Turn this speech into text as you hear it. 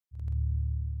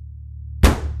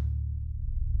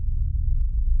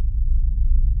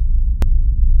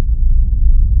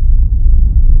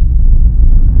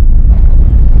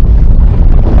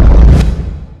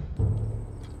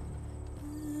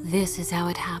this is how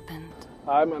it happened.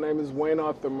 Hi, my name is Wayne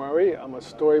Arthur Murray. I'm a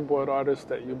storyboard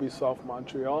artist at Ubisoft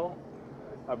Montreal.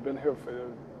 I've been here for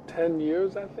 10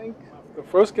 years, I think. The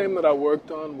first game that I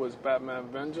worked on was Batman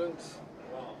Vengeance,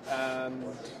 and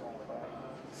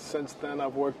since then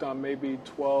I've worked on maybe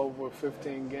 12 or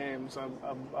 15 games.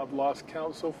 I've lost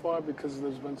count so far because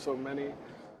there's been so many.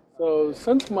 So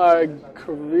since my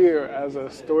career as a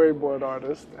storyboard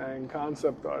artist and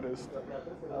concept artist,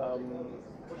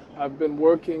 I've been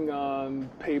working on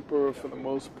paper for the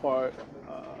most part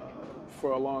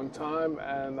for a long time,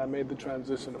 and I made the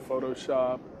transition to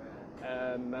Photoshop,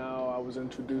 and now I was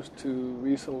introduced to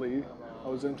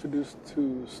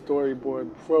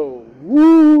Storyboard Pro.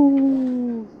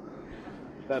 Woo!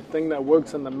 That thing that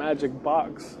works in the magic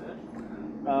box.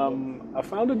 I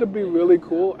found it to be really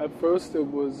cool. At first it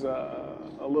was a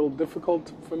little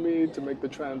difficult for me to make the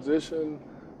transition.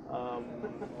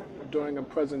 During a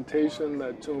presentation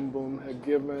that Toon Boom had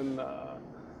given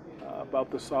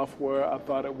about the software, I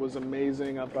thought it was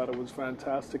amazing, I thought it was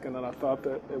fantastic, and then I thought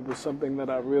that it was something that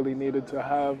I really needed to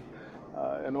have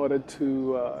in order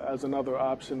to, as another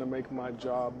option to make my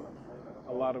job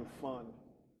a lot of fun.